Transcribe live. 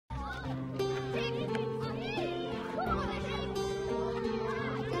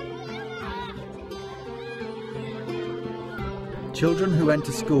Children who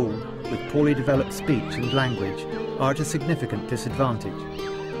enter school with poorly developed speech and language are at a significant disadvantage.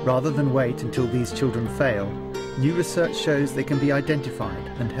 Rather than wait until these children fail, new research shows they can be identified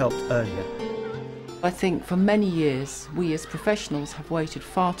and helped earlier. I think for many years we as professionals have waited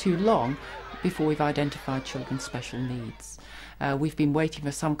far too long before we've identified children's special needs. We've been waiting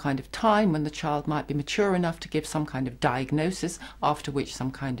for some kind of time when the child might be mature enough to give some kind of diagnosis, after which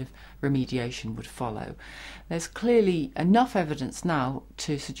some kind of remediation would follow. There's clearly enough evidence now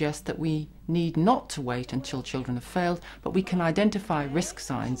to suggest that we need not to wait until children have failed, but we can identify risk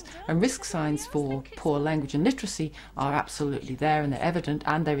signs, and risk signs for poor language and literacy are absolutely there, and they're evident,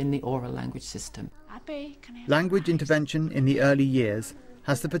 and they're in the oral language system. Language intervention in the early years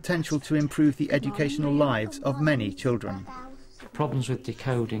has the potential to improve the educational lives of many children. Problems with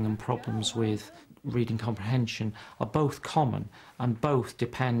decoding and problems with reading comprehension are both common, and both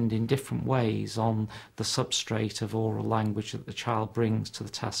depend in different ways on the substrate of oral language that the child brings to the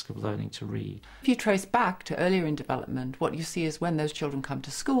task of learning to read. If you trace back to earlier in development, what you see is when those children come to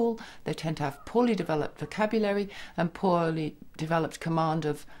school, they tend to have poorly developed vocabulary and poorly developed command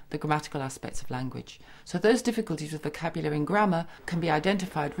of the grammatical aspects of language. So those difficulties with vocabulary and grammar can be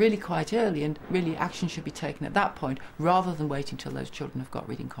identified really quite early, and really action should be taken at that point rather than waiting until those children have got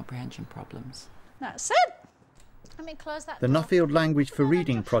reading comprehension problems. That's it. Let me close that. The Nuffield Language for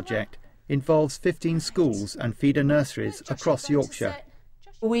Reading project involves 15 schools and feeder nurseries across Yorkshire.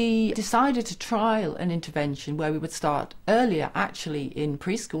 We decided to trial an intervention where we would start earlier, actually in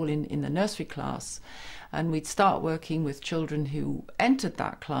preschool, in the nursery class, and we'd start working with children who entered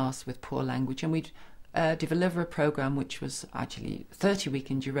that class with poor language, and we'd deliver a programme which was actually 30-week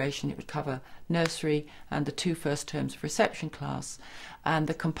in duration. It would cover nursery and the 2 first terms of reception class, and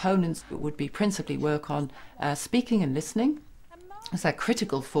the components would be principally work on speaking and listening, as they're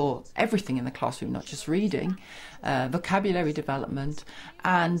critical for everything in the classroom, not just reading, vocabulary development,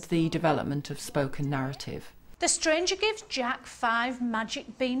 and the development of spoken narrative. The stranger gives Jack 5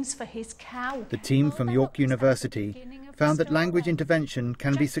 magic beans for his cow. The team from York University found that language intervention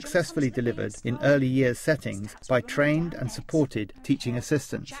can be successfully delivered in early years settings by trained and supported teaching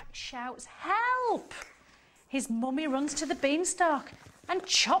assistants. Jack shouts, "Help!" His mummy runs to the beanstalk and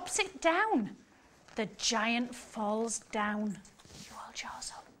chops it down. The giant falls down. You hold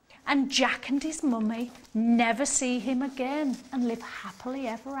yours up. And Jack and his mummy never see him again and live happily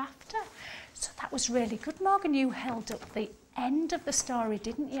ever after. So that was really good, Morgan. You held up the end of the story,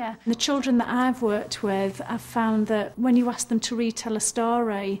 didn't you? The children that I've worked with, I've found that when you ask them to retell a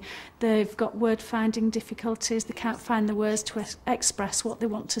story, they've got word-finding difficulties, they can't find the words to express what they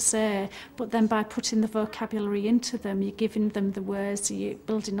want to say, but then by putting the vocabulary into them, you're giving them the words, you're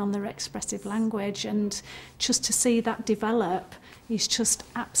building on their expressive language, and just to see that develop is just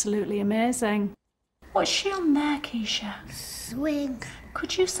absolutely amazing. What's she on there, Keisha? Swing.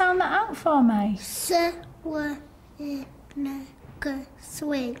 Could you sound that out for me? Swing.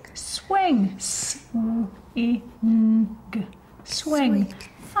 Swing. Swing.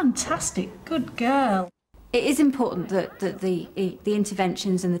 Fantastic. Good girl. It is important that the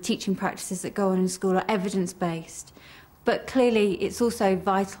interventions and the teaching practices that go on in school are evidence-based, but clearly it's also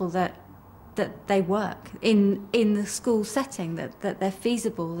vital that they work in the school setting, that they're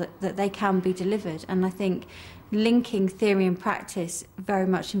feasible, that they can be delivered. And I think linking theory and practice very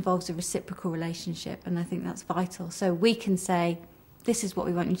much involves a reciprocal relationship, and I think that's vital. So we can say, this is what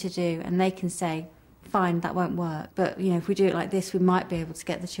we want you to do, and they can say, fine, that won't work. But, you know, if we do it like this, we might be able to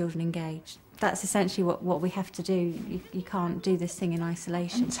get the children engaged. That's essentially what we have to do. You can't do this thing in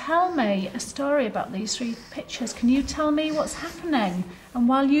isolation. And tell me a story about these 3 pictures. Can you tell me what's happening? And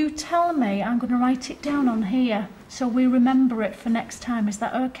while you tell me, I'm going to write it down on here so we remember it for next time. Is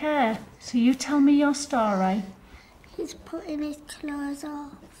that okay? So you tell me your story. He's putting his clothes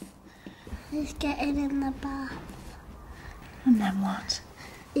off. He's getting in the bath. And then what?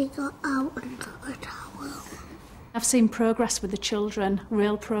 He got out and got a towel. I've seen progress with the children,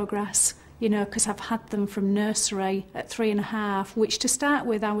 real progress, you know, because I've had them from nursery at 3.5, which to start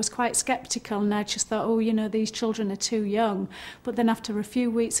with I was quite sceptical, and I just thought, oh, you know, these children are too young. But then after a few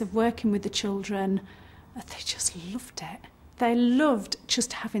weeks of working with the children, they just loved it. They loved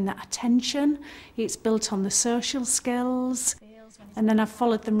just having that attention. It's built on the social skills. And then I've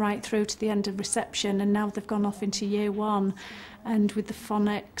followed them right through to the end of reception, and now they've gone off into year 1 and with the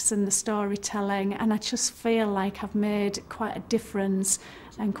phonics and the storytelling, and I just feel like I've made quite a difference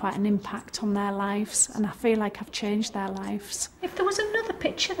and quite an impact on their lives, and I feel like I've changed their lives. If there was another the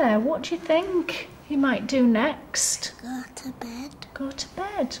picture there. What do you think he might do next? Go to bed. Go to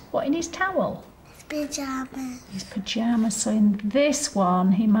bed. What, in his towel? His pyjamas. His pyjamas. So in this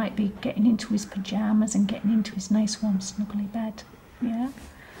one, he might be getting into his pyjamas and getting into his nice warm snuggly bed. Yeah?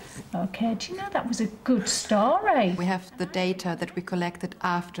 Okay, do you know that was a good story? We have the data that we collected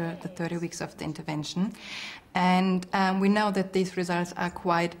after the 30 weeks of the intervention, and we know that these results are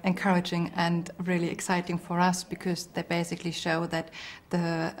quite encouraging and really exciting for us, because they basically show that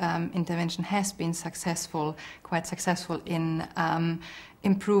the intervention has been successful, quite successful in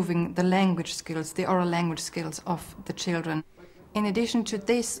improving the language skills, the oral language skills of the children. In addition to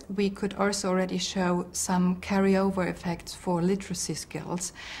this, we could also already show some carryover effects for literacy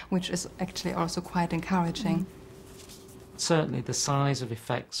skills, which is actually also quite encouraging. Certainly the size of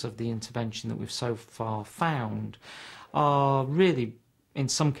effects of the intervention that we've so far found are really, in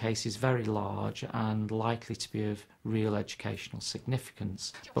some cases, very large and likely to be of real educational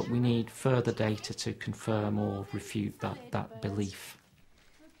significance. But we need further data to confirm or refute that belief.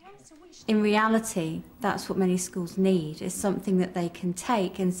 In reality, that's what many schools need, is something that they can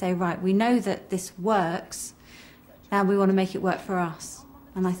take and say, right, we know that this works, and we want to make it work for us.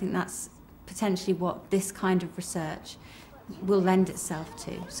 And I think that's potentially what this kind of research will lend itself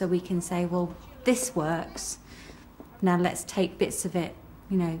to. So we can say, well, this works, now let's take bits of it,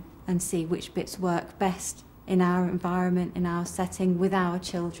 you know, and see which bits work best in our environment, in our setting, with our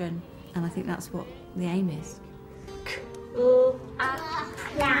children. And I think that's what the aim is.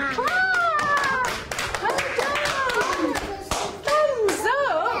 Clap.